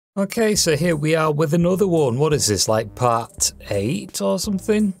Okay, so here we are with another one. What is this, like part 8 or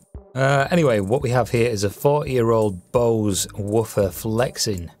something? Anyway, what we have here is a 40-year-old Bose woofer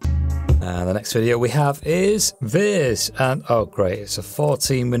flexing. The next video we have is this, and oh great, it's a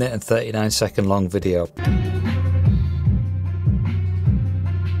 14-minute and 39-second long video.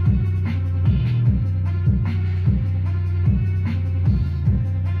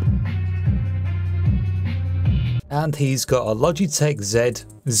 And he's got a Logitech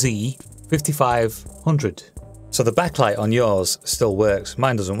Z5500. So the backlight on yours still works,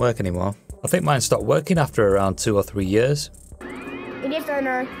 mine doesn't work anymore. I think mine stopped working after around 2 or 3 years. Yes or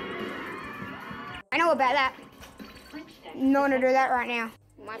no? I know about that. I'm going to do that right now.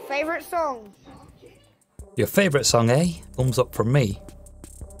 My favorite song. Your favourite song, eh? Thumbs up from me.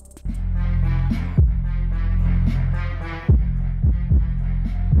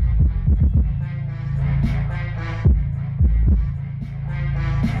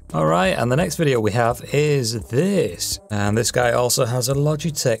 Alright, and the next video we have is this. And this guy also has a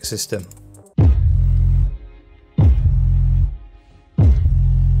Logitech system.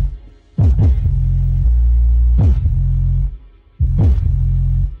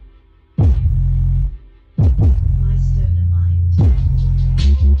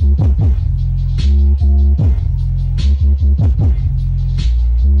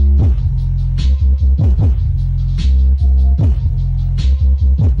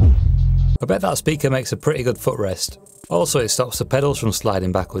 I bet that speaker makes a pretty good footrest. Also, it stops the pedals from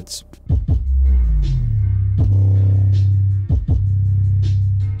sliding backwards.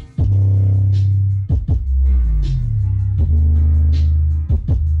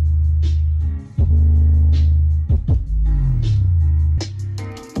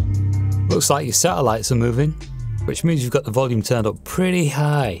 Looks like your satellites are moving, which means you've got the volume turned up pretty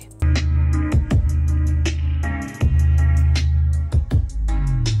high.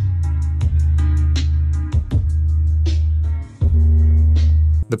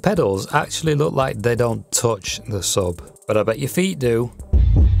 The pedals actually look like they don't touch the sub, but I bet your feet do.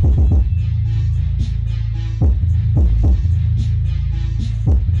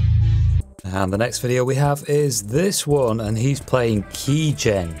 And the next video we have is this one, and he's playing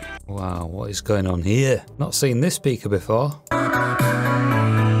Keygen. Wow, what is going on here? Not seen this speaker before.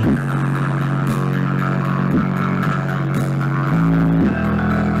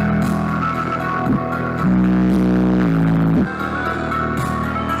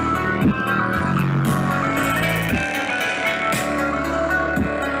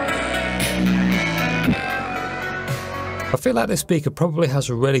 I feel like this speaker probably has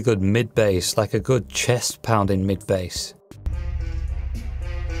a really good mid-bass, like a good chest pounding mid-bass.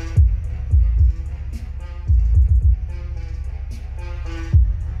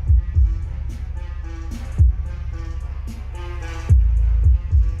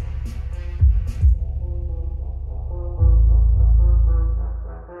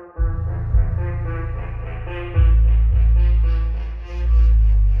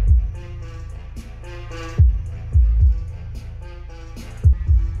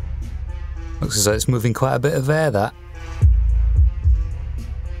 Looks as though it's moving quite a bit of air, that.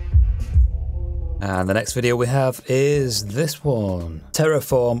 And the next video we have is this one.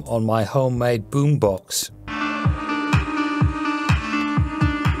 Terraform on my homemade boombox.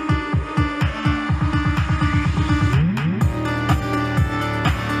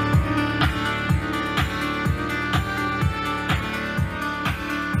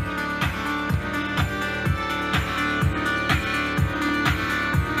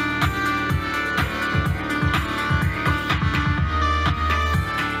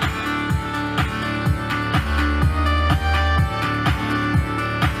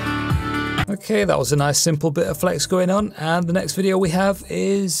 Okay, that was a nice simple bit of flex going on, and the next video we have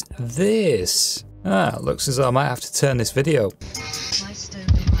is this. Looks as though I might have to turn this video.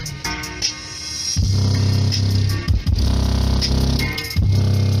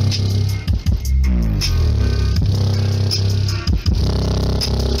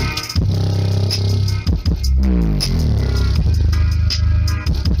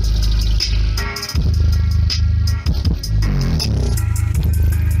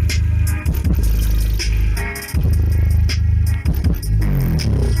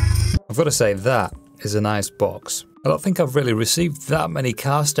 I've got to say, that is a nice box. I don't think I've really received that many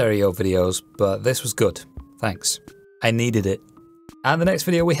car stereo videos, but this was good. Thanks. I needed it. And the next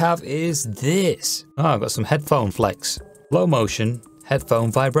video we have is this. I've got some headphone flex. Low motion,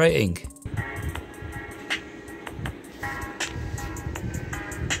 headphone vibrating.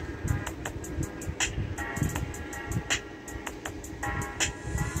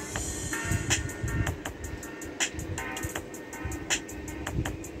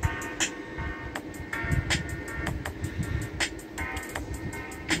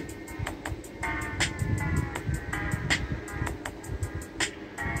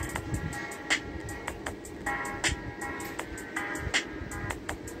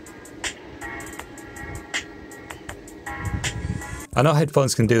 I know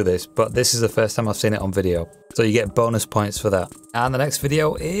headphones can do this, but this is the first time I've seen it on video. So you get bonus points for that. And the next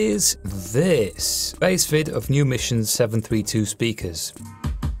video is this. Base vid of new missions 732 speakers.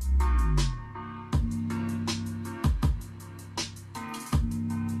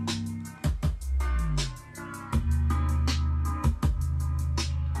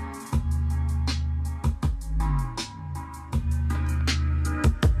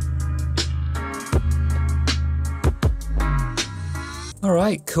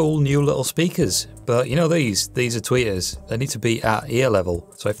 Alright, cool new little speakers. But you know these are tweeters. They need to be at ear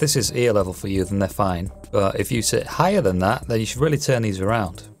level. So if this is ear level for you, then they're fine. But if you sit higher than that, then you should really turn these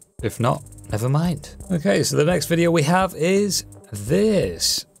around. If not, never mind. Okay, so the next video we have is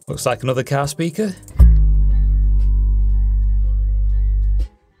this. Looks like another car speaker.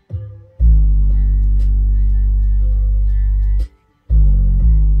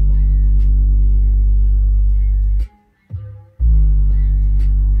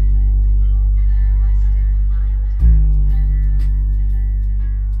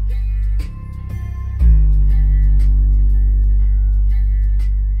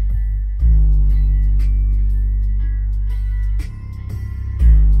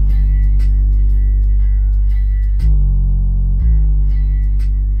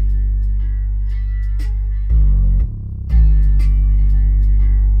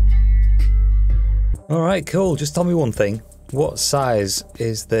 Alright, cool. Just tell me one thing. What size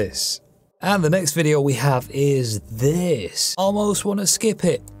is this? And the next video we have is this. Almost want to skip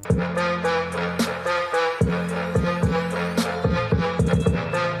it.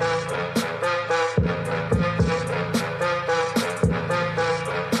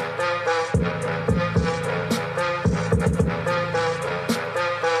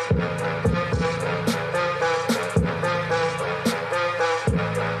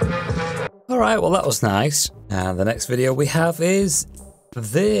 Alright, well that was nice. And the next video we have is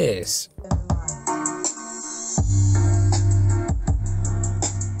this.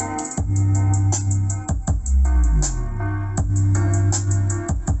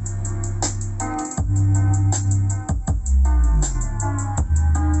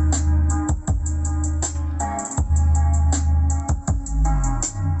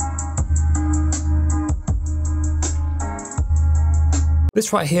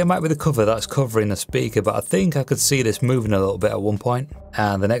 This right here might be the cover that's covering the speaker, but I think I could see this moving a little bit at one point.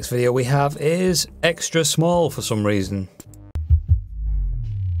 And the next video we have is extra small for some reason.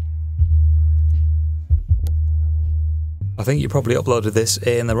 I think you probably uploaded this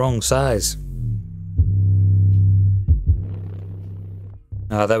in the wrong size.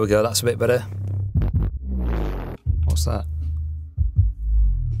 Ah, there we go, that's a bit better. What's that?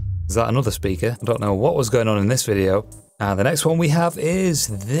 Is that another speaker? I don't know what was going on in this video. And the next one we have is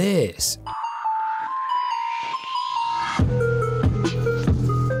this.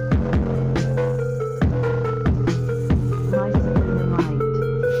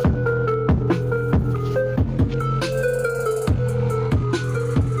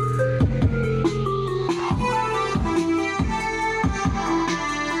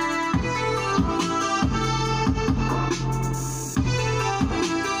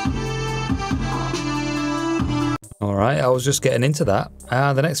 Alright, I was just getting into that.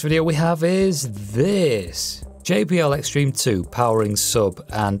 And the next video we have is this. JBL Extreme 2 powering sub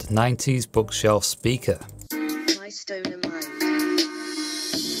and 90s bookshelf speaker. MyStonerMind.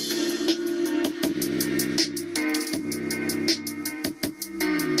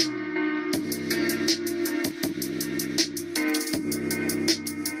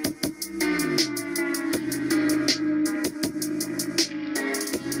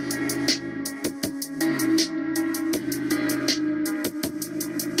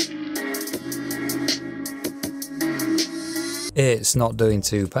 It's not doing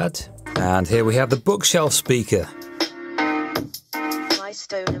too bad. And here we have the bookshelf speaker.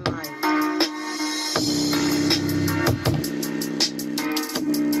 MyStonerMind.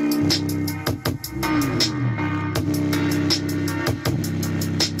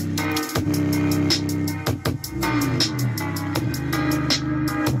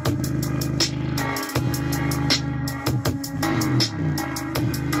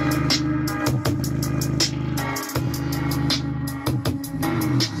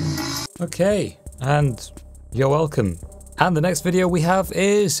 Okay, and you're welcome. And the next video we have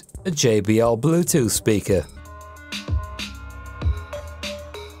is a JBL Bluetooth speaker.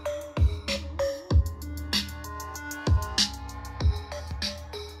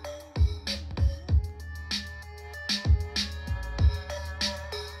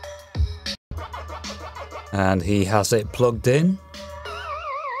 And he has it plugged in.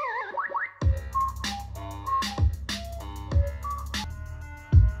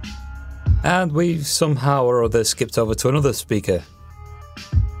 And we've somehow or other skipped over to another speaker.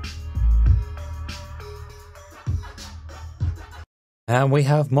 And we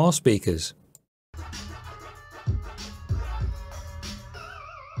have more speakers.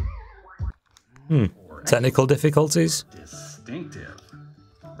 Technical difficulties? Distinctive.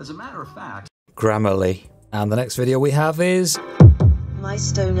 As a matter of fact, Grammarly. And the next video we have is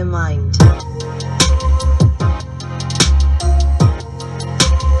MyStonerMind.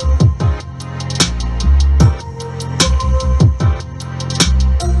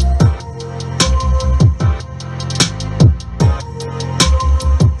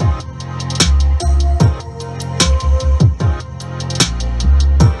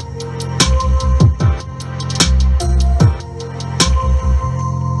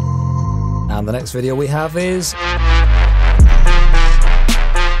 And the next video we have is